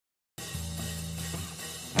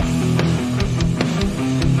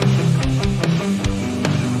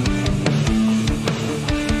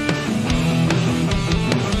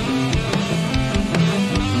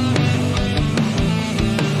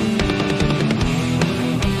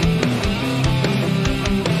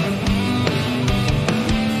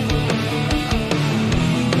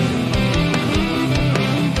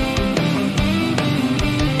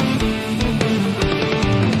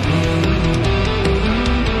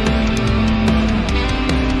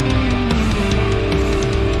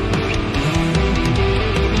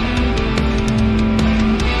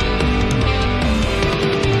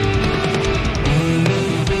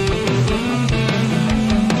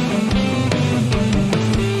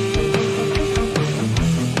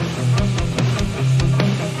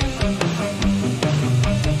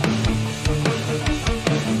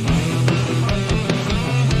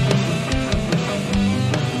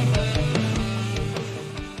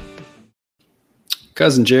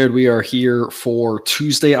Cousin Jared, we are here for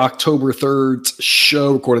Tuesday, October 3rd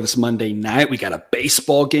show, recorded this Monday night. We got a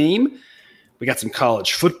baseball game. We got some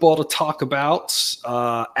college football to talk about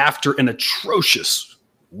after an atrocious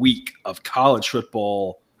week of college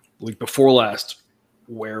football, week before last,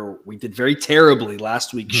 where we did very terribly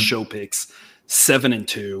last week's show picks,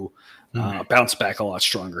 7-2, bounced back a lot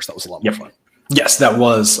stronger. So that was a lot more fun. Yes, that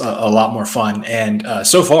was a lot more fun. And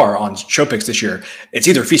so far on show picks this year, it's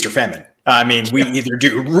either feast or famine. I mean, we either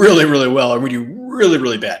do really, really well or we do really,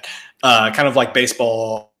 really bad. Kind of like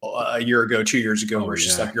baseball a year ago, 2 years ago, where it's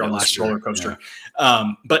just like you're on this roller coaster.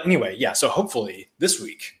 Yeah. But anyway, so hopefully this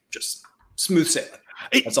week, just smooth sailing.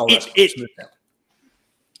 That's all. Smooth sailing.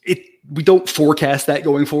 We don't forecast that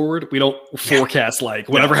going forward. We don't forecast like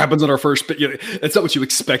whatever happens on our first pick. It's not what you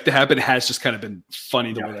expect to happen. It has just kind of been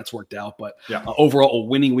funny the way that's worked out. But overall, a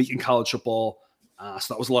winning week in college football.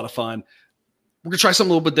 So that was a lot of fun. We're going to try something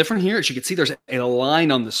a little bit different here. As you can see, there's a line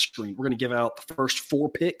on the screen. We're going to give out the first 4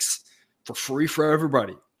 picks for free for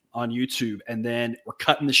everybody on YouTube. And then we're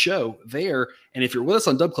cutting the show there. And if you're with us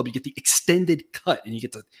on Dub Club, you get the extended cut and you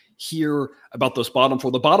get to hear about those bottom 4.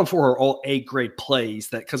 The bottom 4 are all A-grade plays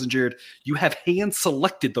that, Cousin Jared, you have hand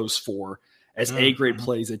selected those 4 as A-grade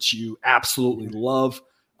plays that you absolutely love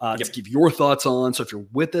to give your thoughts on. So if you're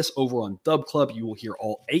with us over on Dub Club, you will hear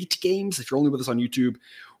all 8 games. If you're only with us on YouTube,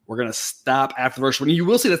 we're going to stop after the first one. You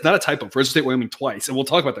will see that's not a typo. Fresno State, Wyoming twice. And we'll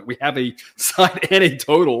talk about that. We have a side and a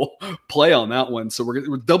total play on that one. So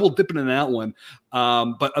we're double dipping in that one.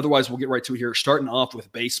 But otherwise, we'll get right to it here. Starting off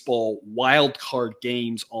with baseball wild card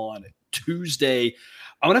games on Tuesday.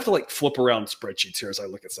 I'm going to have to flip around spreadsheets here as I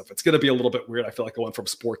look at stuff. It's going to be a little bit weird. I feel like I went from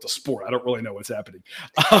sport to sport. I don't really know what's happening.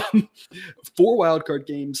 4 wild card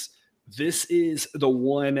games. This is the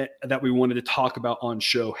one that we wanted to talk about on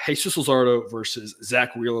show. Jesus Luzardo versus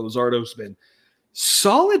Zach Wheeler. Luzardo's been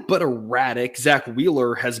solid but erratic. Zach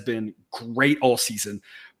Wheeler has been great all season.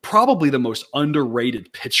 Probably the most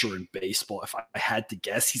underrated pitcher in baseball, if I had to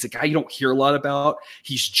guess. He's a guy you don't hear a lot about.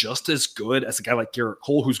 He's just as good as a guy like Garrett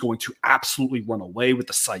Cole, who's going to absolutely run away with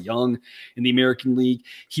the Cy Young in the American League.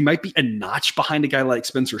 He might be a notch behind a guy like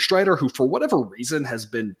Spencer Strider, who for whatever reason has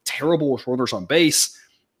been terrible with runners on base.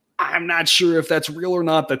 I'm not sure if that's real or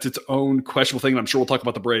not. That's its own questionable thing. And I'm sure we'll talk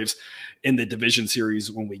about the Braves in the division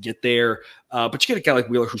series when we get there. But you get a guy like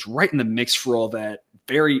Wheeler who's right in the mix for all that.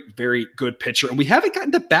 Very, very good pitcher. And we haven't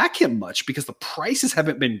gotten to back him much because the prices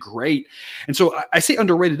haven't been great. And so I say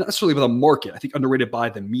underrated, not necessarily by the market. I think underrated by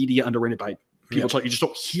the media, underrated by people. You just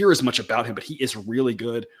don't hear as much about him, but he is really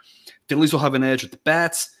good. Phillies will have an edge with the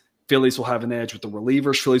bats. Phillies will have an edge with the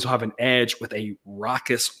relievers. Phillies will have an edge with a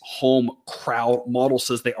raucous home crowd. Model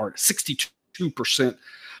says they are 62%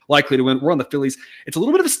 likely to win. We're on the Phillies. It's a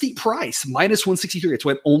little bit of a steep price, -163. It's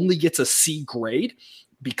why it only gets a C grade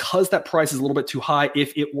because that price is a little bit too high.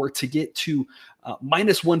 If it were to get to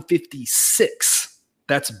 -156,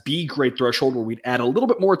 that's B grade threshold where we'd add a little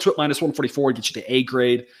bit more to it. -144 get you to A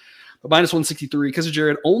grade. But -163, because of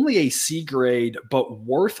Jared, only a C grade, but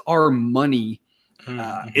worth our money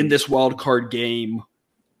in this wild card game.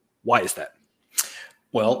 Why is that?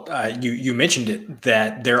 Well, you mentioned it,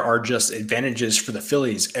 that there are just advantages for the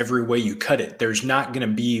Phillies every way you cut it. There's not going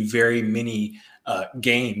to be very many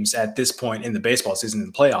games at this point in the baseball season, in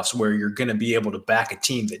the playoffs, where you're going to be able to back a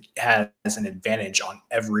team that has an advantage on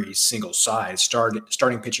every single side,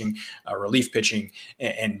 starting pitching, relief pitching,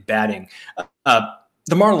 and batting. The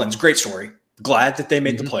Marlins, great story. Glad that they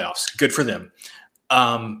made the playoffs. Good for them.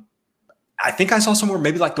 I think I saw somewhere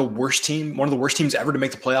maybe like the worst team, one of the worst teams ever to make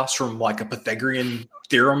the playoffs from like a Pythagorean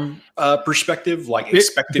theorem perspective, like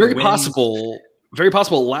expected very wins. Possible. Very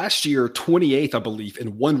possible. Last year, 28th, I believe,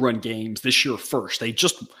 in one-run games. This year, first. They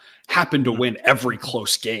just happened to win every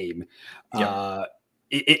close game,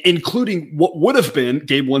 including what would have been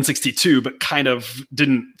game 162, but kind of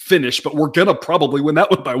didn't finish. But we're going to probably win that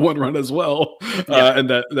one by 1 run as well. And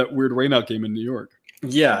that weird rainout game in New York.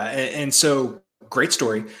 Yeah, and so great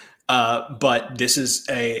story. But this is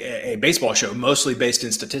a baseball show, mostly based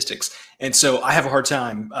in statistics. And so I have a hard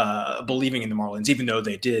time believing in the Marlins, even though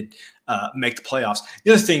they did make the playoffs.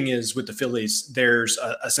 The other thing is with the Phillies, there's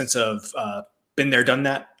a sense of been there, done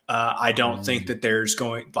that. I don't think that there's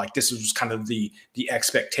this is kind of the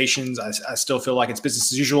expectations. I still feel like it's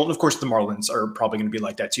business as usual. And of course, the Marlins are probably going to be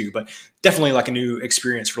like that too, but definitely like a new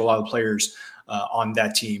experience for a lot of the players on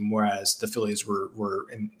that team, whereas the Phillies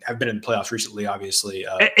have been in the playoffs recently, obviously.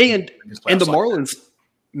 And the Marlins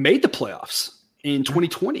made the playoffs in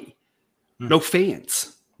 2020. No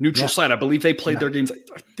fans, neutral site. I believe they played their games.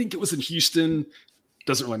 I think it was in Houston.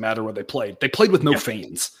 Doesn't really matter where they played. They played with no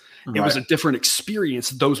fans. it was a different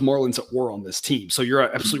experience, those Marlins that were on this team. So you're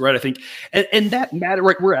absolutely right, I think. And that matter,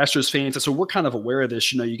 right? We're Astros fans, so we're kind of aware of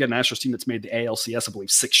this. You got an Astros team that's made the ALCS, I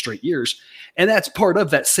believe, 6 straight years. And that's part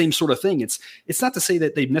of that same sort of thing. It's not to say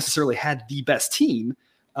that they've necessarily had the best team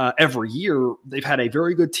every year. They've had a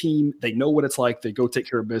very good team. They know what it's like. They go take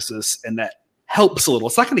care of business, and that helps a little.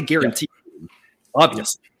 It's not going to guarantee,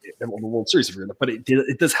 obviously, the World Series if you're in it, but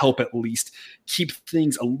it does help at least keep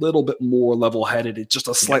things a little bit more level-headed. It's just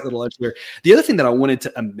a slight little edge there. The other thing that I wanted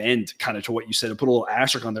to amend kind of to what you said and put a little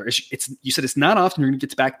asterisk on there is you said it's not often you're going to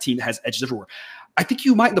get back a team that has edges everywhere. I think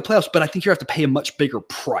you might in the playoffs, but I think you have to pay a much bigger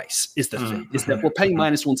price is the thing. Is that we're paying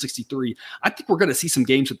minus 163. I think we're going to see some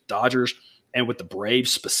games with the Dodgers and with the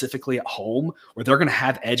Braves specifically at home where they're going to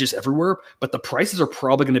have edges everywhere, but the prices are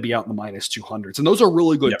probably going to be out in the minus 200s. And those are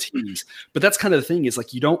really good teams. But that's kind of the thing is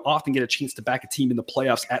like you don't often get a chance to back a team in the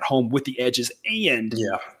playoffs at home with the edges, and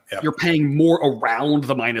you're paying more around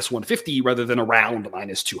the minus 150 rather than around the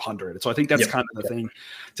minus 200. And so I think that's kind of the thing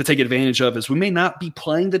to take advantage of is we may not be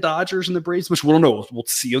playing the Dodgers and the Braves, which we don't know. We'll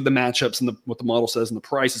see the matchups and what the model says and the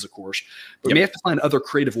prices, of course. But we may have to find other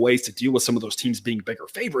creative ways to deal with some of those teams being bigger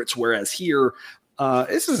favorites, whereas here,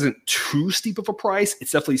 this isn't too steep of a price.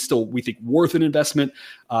 It's definitely still, we think, worth an investment.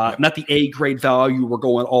 Not the A-grade value we're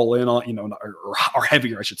going all in on, or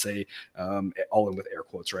heavier, I should say, all in with air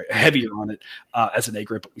quotes, right? Heavier on it as an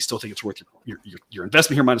A-grade, but we still think it's worth your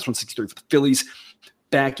investment here, minus 163 for the Phillies,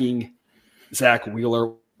 backing Zach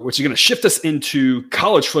Wheeler, which is going to shift us into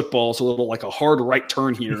college football. So a little like a hard right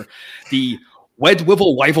turn here. The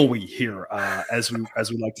Wedwivel rivalry here, as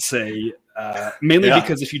we like to say, mainly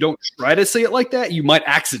because if you don't try to say it like that, you might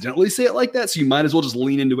accidentally say it like that. So you might as well just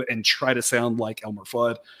lean into it and try to sound like Elmer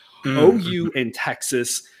Fudd. OU and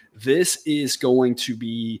Texas. This is going to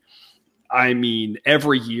be,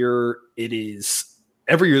 every year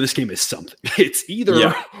this game is something. It's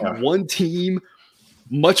either one team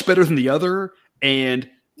much better than the other, and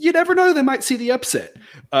you never know, they might see the upset.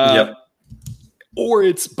 Or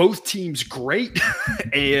it's both teams great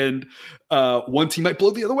and one team might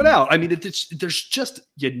blow the other one out. There's just,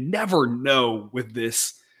 you never know with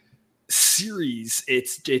this series.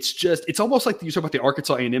 It's almost like you talk about the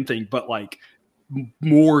Arkansas A&M thing, but like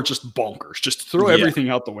more just bonkers. Just throw everything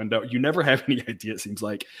out the window. You never have any idea, it seems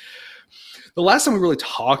like. The last time we really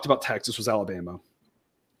talked about Texas was Alabama.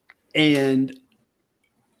 And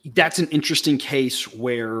that's an interesting case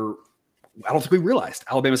where I don't think we realized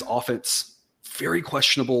Alabama's offense very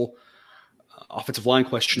questionable, offensive line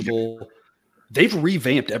questionable. They've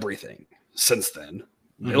revamped everything since then.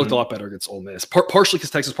 They looked a lot better against Ole Miss, partially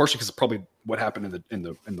because Texas, partially because of probably what happened in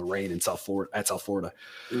the rain in South Florida.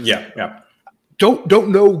 Don't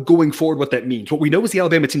know going forward what that means. What we know is the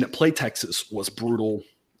Alabama team that played Texas was brutal.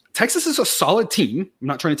 Texas is a solid team. I'm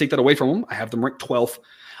not trying to take that away from them. I have them ranked 12th.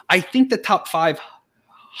 I think the top 5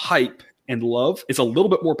 hype and love is a little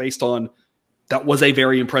bit more based on that was a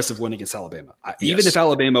very impressive win against Alabama. Even if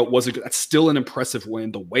Alabama wasn't good, that's still an impressive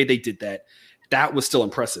win. The way they did that was still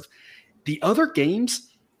impressive. The other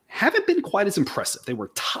games haven't been quite as impressive. They were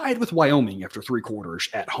tied with Wyoming after 3 quarters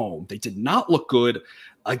at home. They did not look good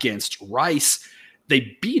against Rice.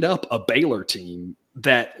 They beat up a Baylor team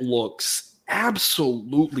that looks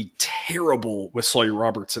absolutely terrible with Sawyer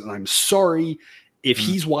Robertson. And I'm sorry if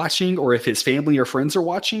he's watching or if his family or friends are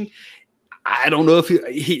watching. I don't know if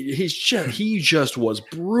he just was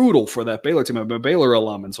brutal for that Baylor team. I'm a Baylor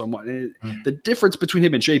alum, and so the difference between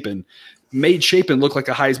him and Chapin made Chapin look like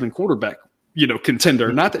a Heisman quarterback,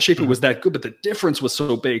 contender. Not that Chapin was that good, but the difference was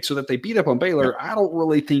so big. So that they beat up on Baylor, I don't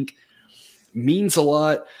really think means a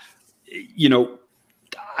lot.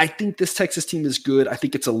 I think this Texas team is good. I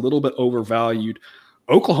think it's a little bit overvalued.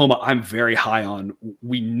 Oklahoma, I'm very high on.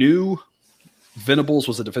 We knew Venables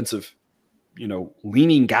was a defensive,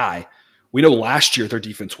 leaning guy. We know last year their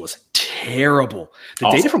defense was terrible. The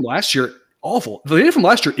data from last year, awful. The data from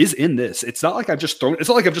last year is in this. It's not like I've just thrown it. It's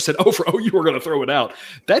not like I've just said, for OU, we're going to throw it out.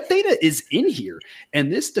 That data is in here.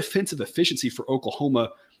 And this defensive efficiency for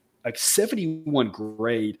Oklahoma, like 71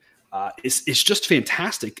 grade, is just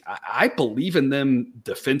fantastic. I believe in them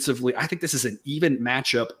defensively. I think this is an even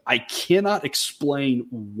matchup. I cannot explain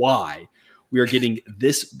why we are getting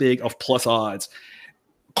this big of plus odds.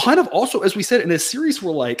 Kind of also, as we said, in a series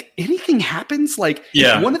where like anything happens, like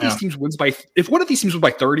if one of these teams wins by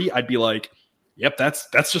 30, I'd be like, yep, that's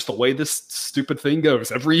just the way this stupid thing goes.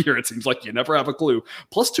 Every year it seems like you never have a clue.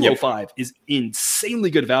 Plus 205 is insanely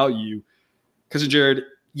good value. Because Jared,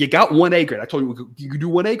 you got 1 A grade. I told you you could do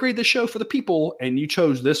 1 A grade this show for the people, and you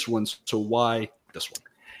chose this one. So why this one?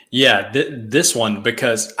 Yeah, this one,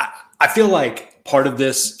 because I feel like part of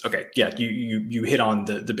this, okay, yeah, you hit on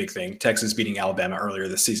the big thing. Texas beating Alabama earlier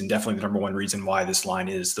this season, definitely the number one reason why this line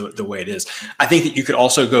is the way it is. I think that you could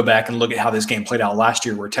also go back and look at how this game played out last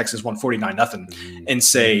year, where Texas won 49-0, and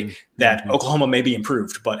say that Oklahoma may be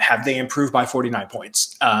improved, but have they improved by 49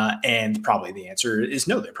 points? And probably the answer is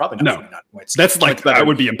no, they're probably not 49 points. That's that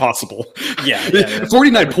would be impossible. Yeah,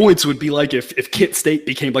 49 points would be like if Kent State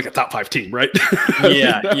became like a top 5 team, right?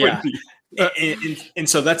 Yeah. And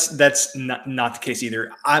so that's not the case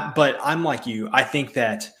either. But I'm like you. I think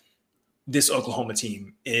that this Oklahoma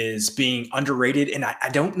team is being underrated, and I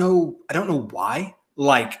don't know why.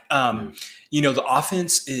 Like, the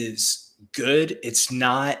offense is good. It's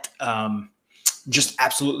not just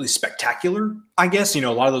absolutely spectacular, I guess. A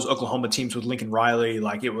lot of those Oklahoma teams with Lincoln Riley,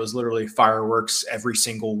 like, it was literally fireworks every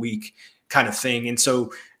single week kind of thing. And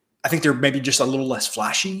so I think they're maybe just a little less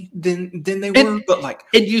flashy than they were, but like,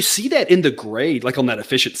 and you see that in the grade, like on that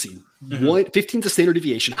efficiency. 15 is a standard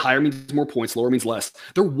deviation. Higher means more points, lower means less.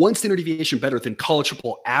 They're 1 standard deviation better than college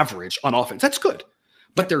football average on offense. That's good,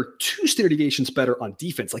 but they're 2 standard deviations better on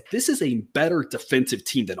defense. Like, this is a better defensive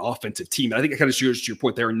team than offensive team. And I think it kind of shows to your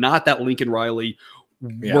point. They're not that Lincoln Riley.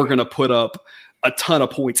 We're going to put up a ton of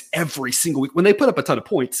points every single week. When they put up a ton of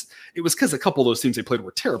points, it was because a couple of those teams they played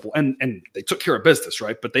were terrible, and they took care of business,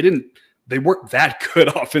 right? But they weren't that good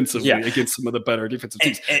offensively against some of the better defensive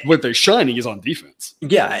teams. And what they're shining is on defense.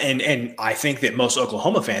 Yeah, and I think that most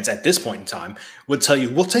Oklahoma fans at this point in time would tell you,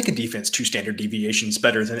 we'll take a defense 2 standard deviations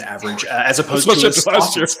better than average, as opposed to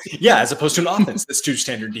last year. Yeah, as opposed to an offense that's 2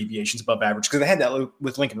 standard deviations above average, because they had that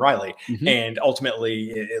with Lincoln Riley, and ultimately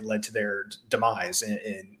it led to their demise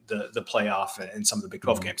in the playoff and some of the Big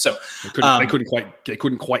 12 games. So they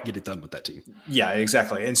couldn't quite get it done with that team. Yeah,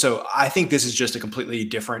 exactly. And so I think this is just a completely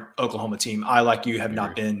different Oklahoma team. I, like you, have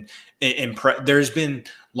not been impressed. There's been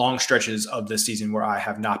long stretches of this season where I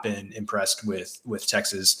have not been impressed with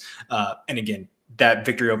Texas. And again, that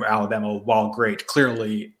victory over Alabama, while great,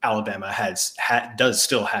 clearly Alabama does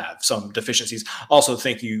still have some deficiencies. Also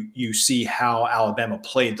think you see how Alabama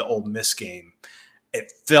played the Ole Miss game.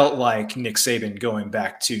 It felt like Nick Saban going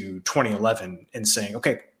back to 2011 and saying,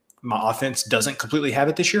 okay, my offense doesn't completely have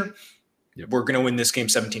it this year. We're going to win this game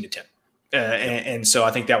 17-10. And so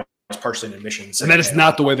I think that was partially an admission. And that is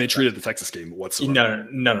not the way they treated the Texas game whatsoever.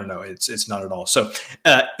 No. It's not at all. So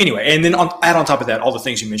anyway, and then add on top of that, all the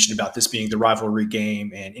things you mentioned about this being the rivalry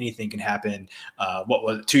game and anything can happen. What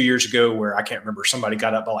was it, 2 years ago, where I can't remember, somebody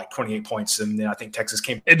got up by like 28 points, and then I think Texas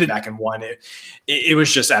came back and won. It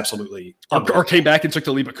was just absolutely or came back and took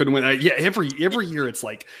the lead but couldn't win. Every year it's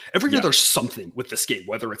like there's something with this game,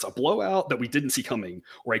 whether it's a blowout that we didn't see coming,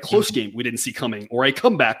 or a close game we didn't see coming, or a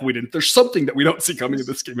comeback there's something that we don't see coming in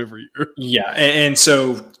this game every year. Yeah, and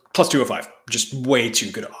so plus 205, just way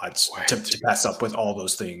too good odds to pass up with all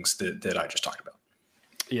those things that I just talked about.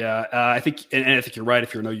 Yeah, I think you're right.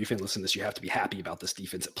 If you're an OU fan listening to this, you have to be happy about this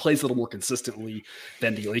defense. It plays a little more consistently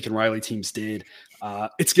than the Lincoln Riley teams did.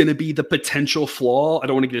 It's going to be the potential flaw. I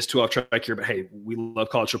don't want to get us too off track here, but hey, we love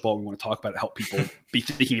college football. We want to talk about it, help people be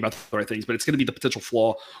thinking about the right things. But it's going to be the potential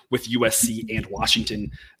flaw with USC and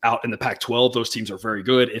Washington out in the Pac-12. Those teams are very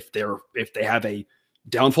good. If they have a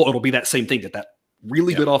downfall, it'll be that same thing, that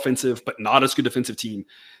really good offensive but not as good defensive team.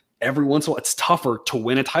 Every once in a while, it's tougher to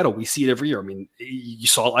win a title. We see it every year. I mean, you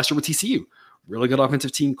saw it last year with TCU. Really good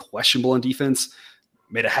offensive team, questionable on defense,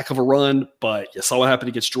 made a heck of a run, but you saw what happened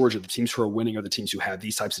against Georgia. The teams who are winning are the teams who have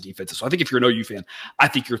these types of defenses. So I think if you're an OU fan, I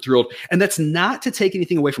think you're thrilled. And that's not to take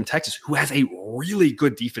anything away from Texas, who has a really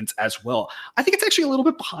good defense as well. I think it's actually a little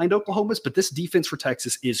bit behind Oklahoma's, but this defense for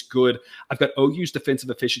Texas is good. I've got OU's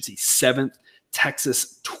defensive efficiency 7th,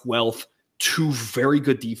 Texas 12th. 2 very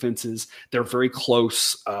good defenses. They're very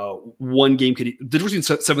close. One game the difference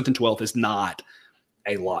between 7th and 12th is not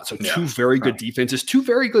a lot. So 2 very good defenses, 2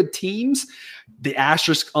 very good teams. The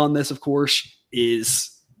asterisk on this, of course,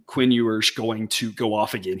 is Quinn Ewers going to go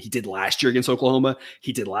off again. He did last year against Oklahoma.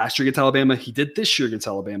 He did last year against Alabama. He did this year against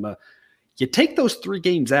Alabama. You take those 3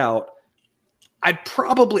 games out, I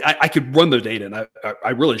could run the data, and I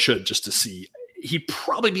really should, just to see. He'd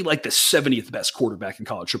probably be like the 70th best quarterback in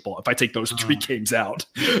college football if I take those 3 games out.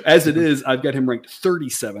 As it is, I've got him ranked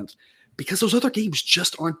 37th because those other games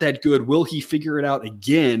just aren't that good. Will he figure it out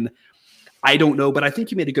again? I don't know, but I think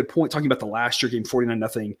you made a good point talking about the last year game,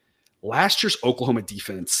 49-0. Last year's Oklahoma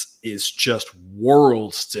defense is just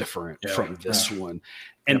worlds different from this one.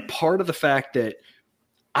 And part of the fact that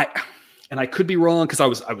I could be wrong,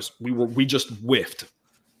 because we just whiffed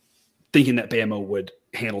thinking that Bama would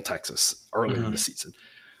handle Texas earlier in the season.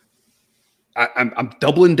 I'm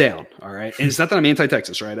doubling down, all right? And it's not that I'm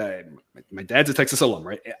anti-Texas, right? My dad's a Texas alum,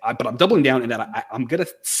 right? But I'm doubling down in that I'm going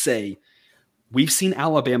to say we've seen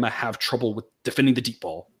Alabama have trouble with defending the deep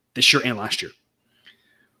ball this year and last year.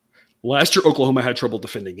 Last year, Oklahoma had trouble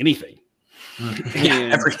defending anything.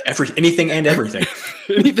 Yeah, anything and everything.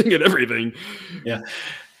 Anything and everything. Yeah.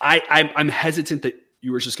 I'm hesitant that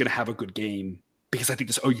you were just going to have a good game because I think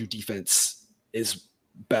this OU defense is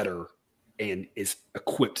better and is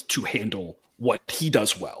equipped to handle what he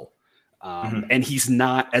does well. And he's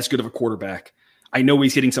not as good of a quarterback. I know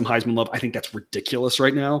he's getting some Heisman love. I think that's ridiculous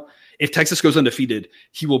right now. If Texas goes undefeated,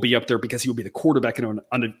 he will be up there because he will be the quarterback in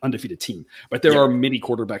an undefeated team. But there are many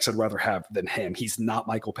quarterbacks I'd rather have than him. He's not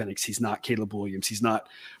Michael Penix. He's not Caleb Williams. He's not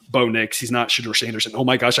Bo Nix. He's not Shedeur Sanderson. Oh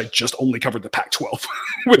my gosh, I just only covered the Pac-12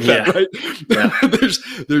 with that, right?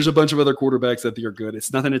 Yeah. There's a bunch of other quarterbacks that are good.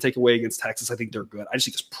 It's nothing to take away against Texas. I think they're good. I just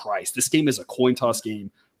think this price. This game is a coin toss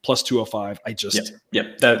game. Plus 205. I just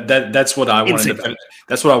that's what I wanted to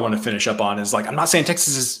that's what I want to finish up on is like I'm not saying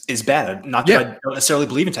Texas is bad. Not that I don't necessarily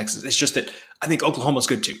believe in Texas. It's just that I think Oklahoma's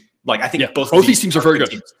good too. Like I think both of these teams are very good.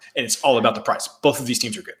 Teams, and it's all about the price. Both of these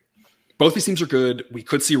teams are good. Both these teams are good. We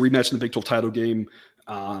could see a rematch in the Big 12 title game.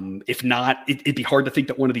 If not, it'd be hard to think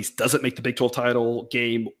that one of these doesn't make the Big 12 title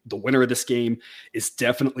game. The winner of this game is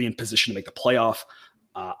definitely in position to make the playoff.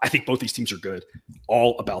 I think both these teams are good.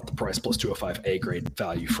 All about the price plus 205 A grade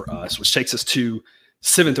value for us, which takes us to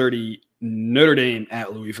 7:30 Notre Dame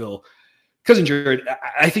at Louisville. Cousin Jared,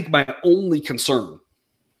 I think my only concern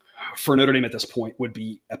for Notre Dame at this point would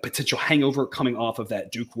be a potential hangover coming off of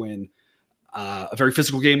that Duke win. A very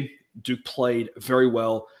physical game. Duke played very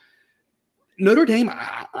well. Notre Dame,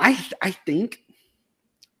 I think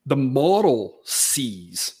the model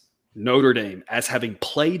sees Notre Dame as having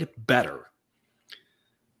played better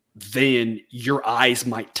than your eyes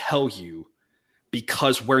might tell you,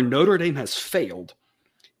 because where Notre Dame has failed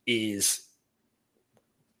is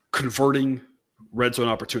converting red zone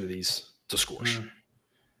opportunities to scores.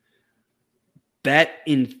 That,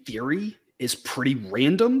 in theory, is pretty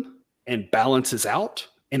random and balances out,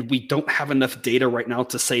 and we don't have enough data right now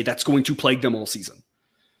to say that's going to plague them all season.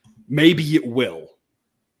 Maybe it will,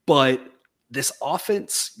 but this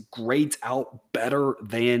offense grades out better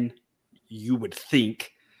than you would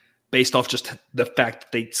think, based off just the fact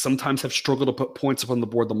that they sometimes have struggled to put points up on the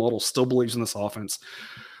board. The model still believes in this offense.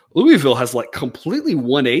 Louisville has like completely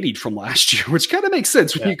 180'd from last year, which kind of makes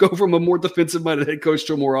sense when you go from a more defensive-minded head coach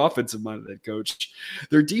to a more offensive-minded head coach.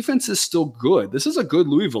 Their defense is still good. This is a good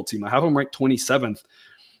Louisville team. I have them ranked 27th,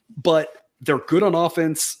 but they're good on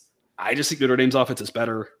offense. I just think Notre Dame's offense is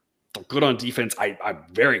better. They're good on defense. I'm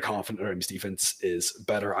very confident Notre Dame's defense is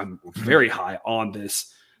better. I'm very high on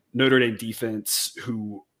this Notre Dame defense,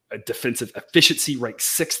 who a defensive efficiency ranked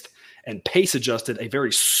 6th and pace adjusted, a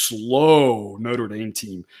very slow Notre Dame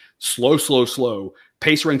team. Slow.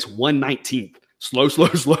 Pace ranks 119th. Slow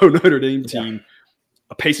Notre Dame team.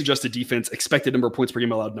 A pace adjusted defense, expected number of points per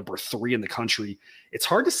game allowed, number 3 in the country. It's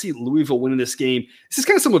hard to see Louisville winning this game. This is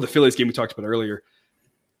kind of similar to the Phillies game we talked about earlier.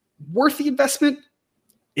 Worth the investment?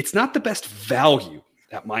 It's not the best value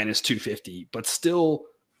at minus 250, but still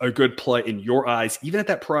a good play in your eyes, even at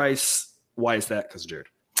that price. Why is that, Cousin Jared?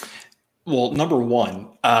 Well, number one,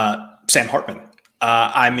 Sam Hartman.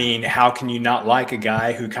 I mean, how can you not like a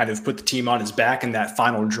guy who kind of put the team on his back in that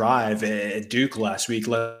final drive at Duke last week,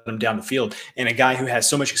 let him down the field, and a guy who has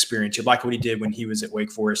so much experience. You like what he did when he was at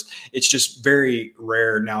Wake Forest. It's just very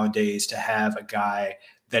rare nowadays to have a guy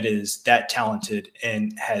that is that talented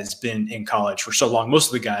and has been in college for so long. Most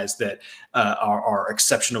of the guys that are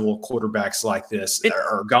exceptional quarterbacks like this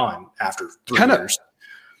are gone after 3 years.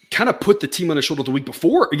 Kind of put the team on his shoulder the week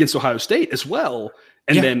before against Ohio State as well,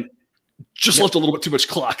 and then just left a little bit too much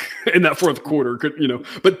clock in that fourth quarter,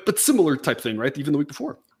 but similar type thing, right? Even the week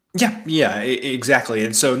before. Yeah, exactly.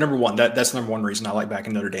 And so number one, that's the number one reason I like back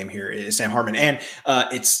in Notre Dame here is Sam Hartman. And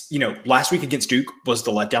it's, last week against Duke was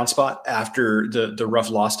the letdown spot after the rough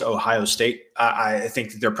loss to Ohio State. I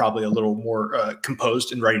think that they're probably a little more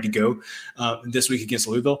composed and ready to go this week against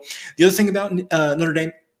Louisville. The other thing about Notre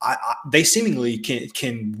Dame, they seemingly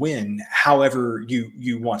can win however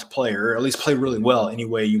you want to play, or at least play really well any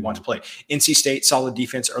way you want to play. NC State, solid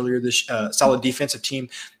defensive team,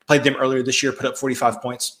 played them earlier this year, put up 45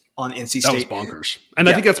 points on NC State. That was bonkers. And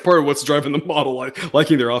I think that's part of what's driving the model,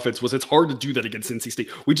 liking their offense, was it's hard to do that against NC State.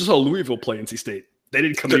 We just saw Louisville play NC State. They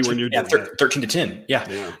didn't come anywhere near 13-10.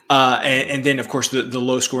 Yeah. And then, of course, the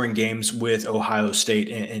low-scoring games with Ohio State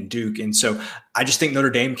and Duke. And so I just think Notre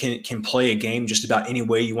Dame can play a game just about any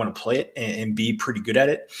way you want to play it and be pretty good at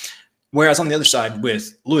it. Whereas on the other side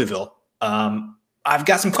with Louisville, I've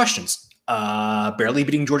got some questions. Barely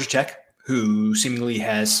beating Georgia Tech, who seemingly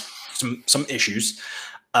has some issues.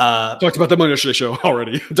 Talked about them on yesterday's show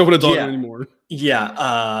already. Don't want to talk anymore.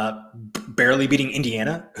 Yeah. Barely beating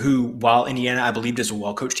Indiana, who, while Indiana, I believe, is a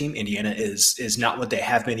well-coached team, Indiana is not what they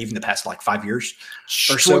have been even the past 5 years.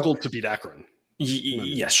 Struggled to beat Akron.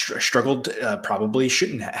 Yes, struggled. Probably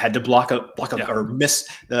shouldn't had to block or miss.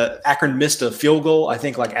 Akron missed a field goal, I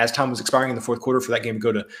think, as time was expiring in the fourth quarter for that game to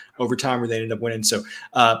go to overtime, where they ended up winning. So,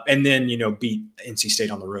 and then beat NC State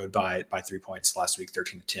on the road by 3 points last week,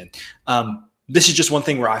 13-10. This is just one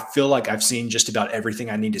thing where I feel like I've seen just about everything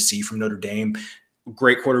I need to see from Notre Dame.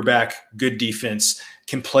 Great quarterback, good defense,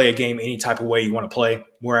 can play a game any type of way you want to play.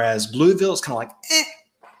 Whereas Louisville is kind of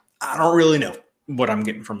I don't really know what I'm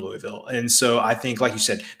getting from Louisville. And so I think, like you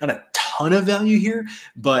said, not a ton of value here,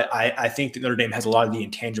 but I think that Notre Dame has a lot of the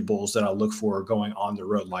intangibles that I look for going on the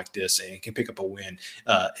road like this and can pick up a win.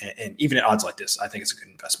 And even at odds like this, I think it's a good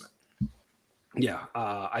investment. Yeah,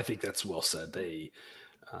 I think that's well said. The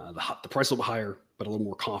price a little bit higher, but a little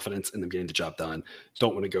more confidence in them getting the job done.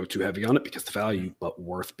 Don't want to go too heavy on it because the value, but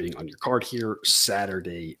worth being on your card here.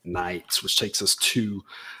 Saturday nights, which takes us to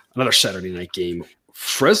another Saturday night game.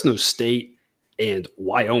 Fresno State and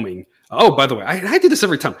Wyoming. Oh, by the way, I do this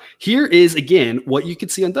every time. Here is, again, what you can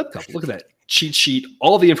see on Dub Cup. Look at that cheat sheet,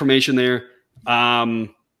 all the information there. I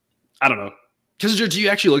don't know. Kissinger, do you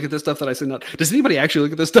actually look at this stuff that I send out? Does anybody actually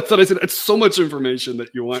look at this stuff that I send out? It's so much information that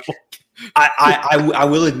you want. I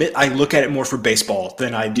will admit I look at it more for baseball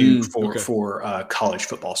than I do for college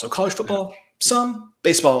football. So college football, some,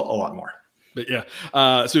 baseball, a lot more. But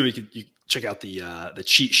yeah, so you check out the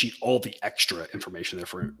cheat sheet, all the extra information there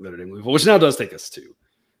for Notre Dame Louisville, which now does take us to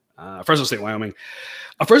Fresno State, Wyoming.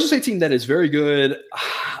 A Fresno State team that is very good.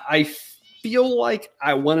 I feel like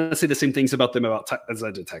I want to say the same things about them as I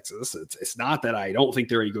did Texas. It's not that I don't think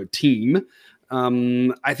they're a good team.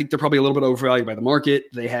 I think they're probably a little bit overvalued by the market.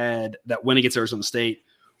 They had that win against Arizona State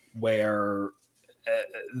where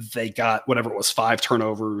they got whatever it was, 5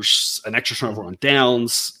 turnovers, an extra turnover on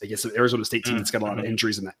downs. I guess the Arizona State team that's got a lot of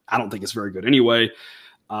injuries, and I don't think it's very good anyway.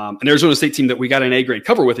 An Arizona State team that we got an A-grade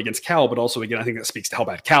cover with against Cal, but also, again, I think that speaks to how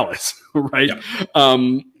bad Cal is, right?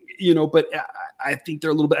 Yep. But I think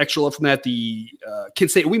they're a little bit extra left from that. The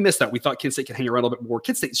Kent State, we missed that. We thought Kent State could hang around a little bit more.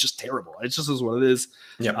 Kent State is just terrible. It just is what it is.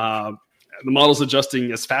 Yep. The model's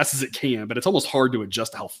adjusting as fast as it can, but it's almost hard to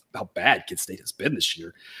adjust how bad Kent State has been this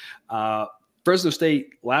year. Fresno State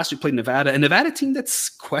last week played Nevada, a Nevada team that's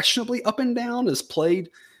questionably up and down, has played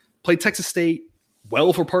Texas State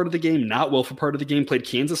well for part of the game, not well for part of the game, played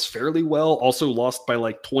Kansas fairly well, also lost by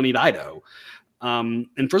 20 to Idaho. And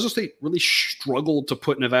Fresno State really struggled to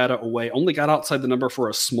put Nevada away, only got outside the number for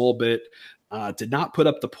a small bit, did not put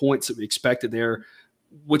up the points that we expected there,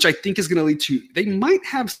 which I think is going to lead to they might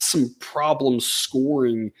have some problems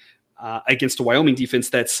scoring against a Wyoming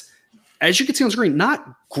defense that's, as you can see on screen, not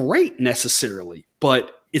great necessarily,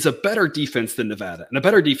 but is a better defense than Nevada and a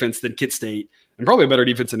better defense than Kent State and probably a better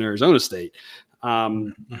defense than Arizona State.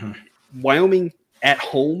 Wyoming at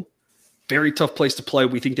home, very tough place to play.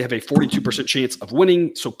 We think they have a 42% chance of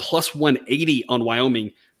winning. So plus 180 on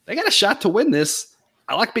Wyoming. They got a shot to win this.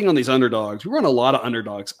 I like being on these underdogs. We run a lot of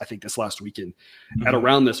underdogs, I think, this last weekend at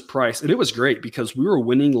around this price. And it was great because we were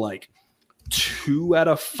winning 2 out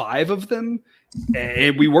of 5 of them.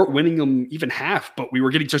 And we weren't winning them even half, but we were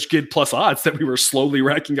getting such good plus odds that we were slowly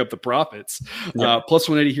racking up the profits. Yep. Plus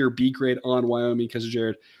 180 here, B grade on Wyoming. Because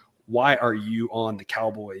Jared, why are you on the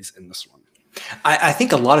Cowboys in this one? I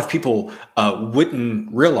think a lot of people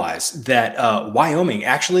wouldn't realize that Wyoming,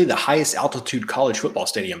 actually the highest altitude college football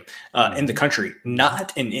stadium in the country,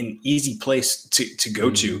 not an easy place to go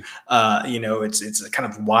to. It's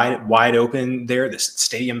kind of wide open there. The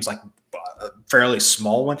stadium's a fairly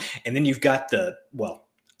small one. And then you've got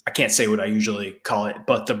I can't say what I usually call it,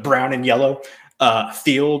 but the brown and yellow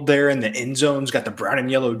field there in the end zone's got the brown and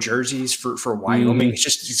yellow jerseys for Wyoming.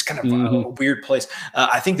 It's kind of a weird place.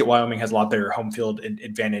 I think that Wyoming has a lot better home field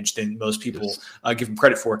advantage than most people give them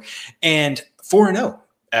credit for. And 4-0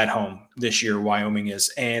 at home this year, Wyoming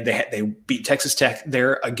is, and they beat Texas Tech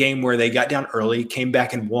there, a game where they got down early, came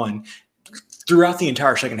back and won. Throughout the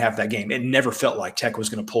entire second half of that game, it never felt like Tech was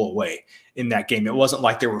going to pull away in that game. It wasn't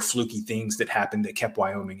like there were fluky things that happened that kept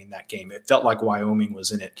Wyoming in that game. It felt like Wyoming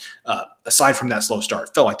was in it. Aside from that slow start,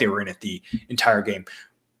 it felt like they were in it the entire game.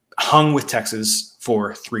 Hung with Texas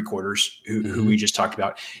for 3 quarters, who we just talked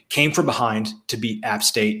about, came from behind to beat App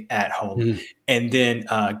State at home, and then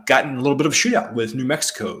got in a little bit of a shootout with New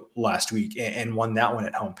Mexico last week and won that one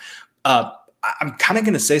at home. I'm kind of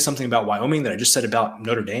going to say something about Wyoming that I just said about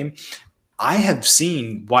Notre Dame. I have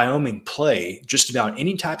seen Wyoming play just about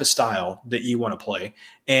any type of style that you want to play,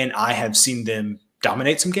 and I have seen them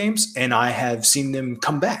dominate some games, and I have seen them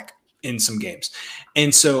come back in some games.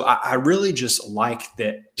 And so I really just like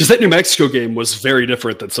that. Just that New Mexico game was very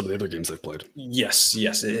different than some of the other games they've played. Yes,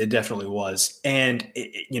 it definitely was. And,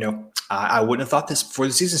 I wouldn't have thought this before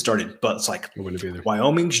the season started, but it's like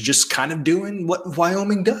Wyoming's just kind of doing what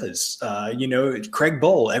Wyoming does. Craig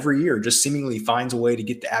Bowl every year just seemingly finds a way to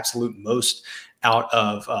get the absolute most out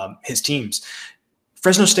of his teams.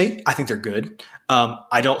 Fresno State, I think they're good.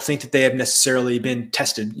 I don't think that they have necessarily been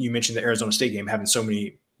tested. You mentioned the Arizona State game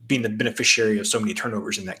being the beneficiary of so many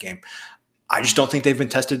turnovers in that game. I just don't think they've been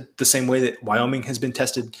tested the same way that Wyoming has been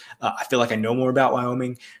tested. I feel like I know more about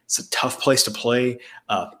Wyoming. It's a tough place to play.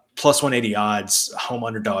 Plus 180 odds, home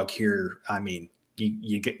underdog here. I mean,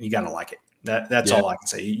 you got to like it. That's all I can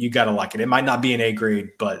say. You got to like it. It might not be an A grade,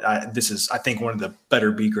 but this is, I think, one of the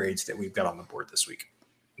better B grades that we've got on the board this week.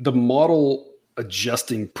 The model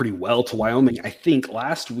adjusting pretty well to Wyoming. I think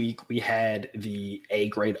last week we had the A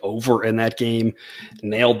grade over in that game,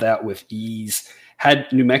 nailed that with ease.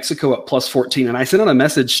 Had New Mexico at plus 14, and I sent out a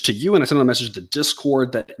message to you and I sent out a message to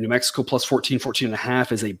Discord that New Mexico plus 14,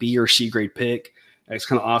 14.5 is a B or C grade pick. It's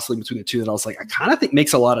kind of oscillating between the two that I was like, I kind of think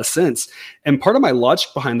makes a lot of sense. And part of my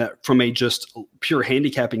logic behind that from a just pure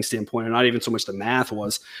handicapping standpoint, and not even so much the math,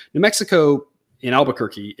 was New Mexico in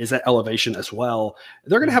Albuquerque is at elevation as well.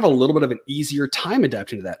 They're going to have a little bit of an easier time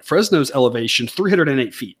adapting to that. Fresno's elevation,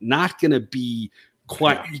 308 feet, not going to be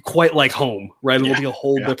quite like home, right? It'll be a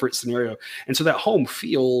whole different scenario. And so that home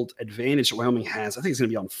field advantage that Wyoming has, I think it's going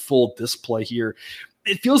to be on full display here.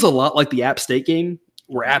 It feels a lot like the App State game,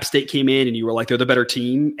 where App State came in and you were like, they're the better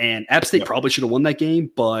team. And App State probably should have won that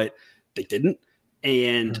game, but they didn't.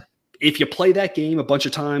 And if you play that game a bunch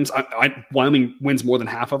of times, Wyoming wins more than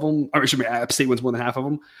half of them. Or excuse me, App State wins more than half of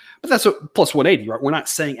them. But that's plus 180, right? We're not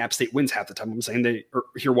saying App State wins half the time. I'm saying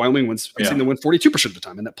Wyoming wins. I'm saying they win 42% of the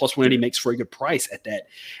time. And that plus 180 makes for a good price at that.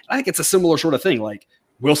 And I think it's a similar sort of thing. Like,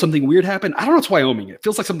 will something weird happen? I don't know. It's Wyoming. It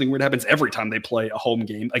feels like something weird happens every time they play a home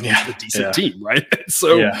game against a decent team, right?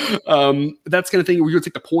 So that's kind of thing. We're going to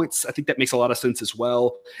take the points. I think that makes a lot of sense as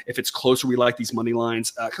well. If it's closer, we like these money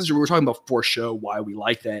lines. Because we were talking about before show why we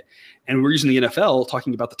like that. And we're using the NFL,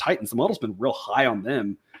 talking about the Titans. The model's been real high on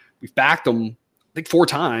them. We've backed them, I think 4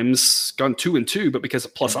 times, gone 2-2, but because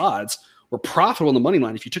of plus odds, we're profitable on the money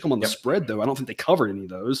line. If you took them on the spread, though, I don't think they covered any of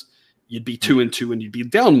those. You'd be 2-2 and you'd be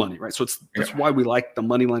down money, right? So that's why we like the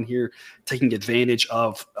money line here, taking advantage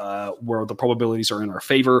of where the probabilities are in our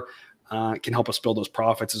favor. Can help us build those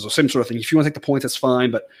profits. It's the same sort of thing. If you want to take the points, that's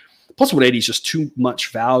fine, but plus 180 is just too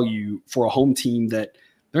much value for a home team that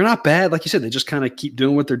they're not bad. Like you said, they just kind of keep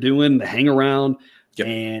doing what they're doing. They hang around,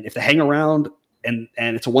 and if they hang around and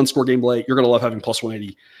it's a 1-score game late, you're going to love having plus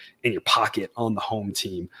 180 in your pocket on the home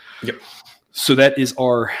team. So that is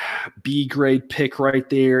our B grade pick right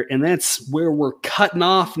there. And that's where we're cutting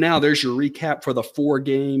off now. There's your recap for the 4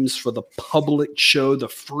 games for the public show, the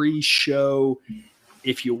free show.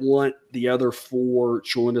 If you want the other 4,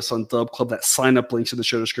 join us on Dub Club. That sign-up link's in the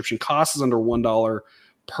show description. Cost is under $1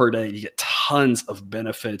 per day. You get tons of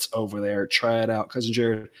benefits over there. Try it out. Cousin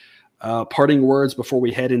Jared, parting words before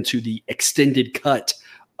we head into the extended cut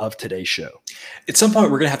of today's show. At some point,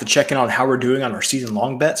 we're going to have to check in on how we're doing on our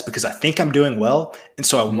season-long bets, because I think I'm doing well, and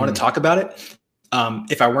so I want to talk about it.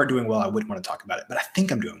 If I weren't doing well, I wouldn't want to talk about it, but I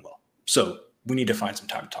think I'm doing well. So we need to find some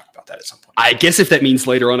time to talk about that at some point. I guess if that means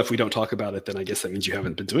later on, if we don't talk about it, then I guess that means you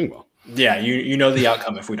haven't been doing well. Yeah, you know the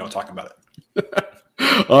outcome if we don't talk about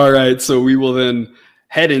it. All right, so we will then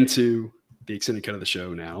head into the extended cut of the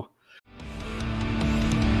show now.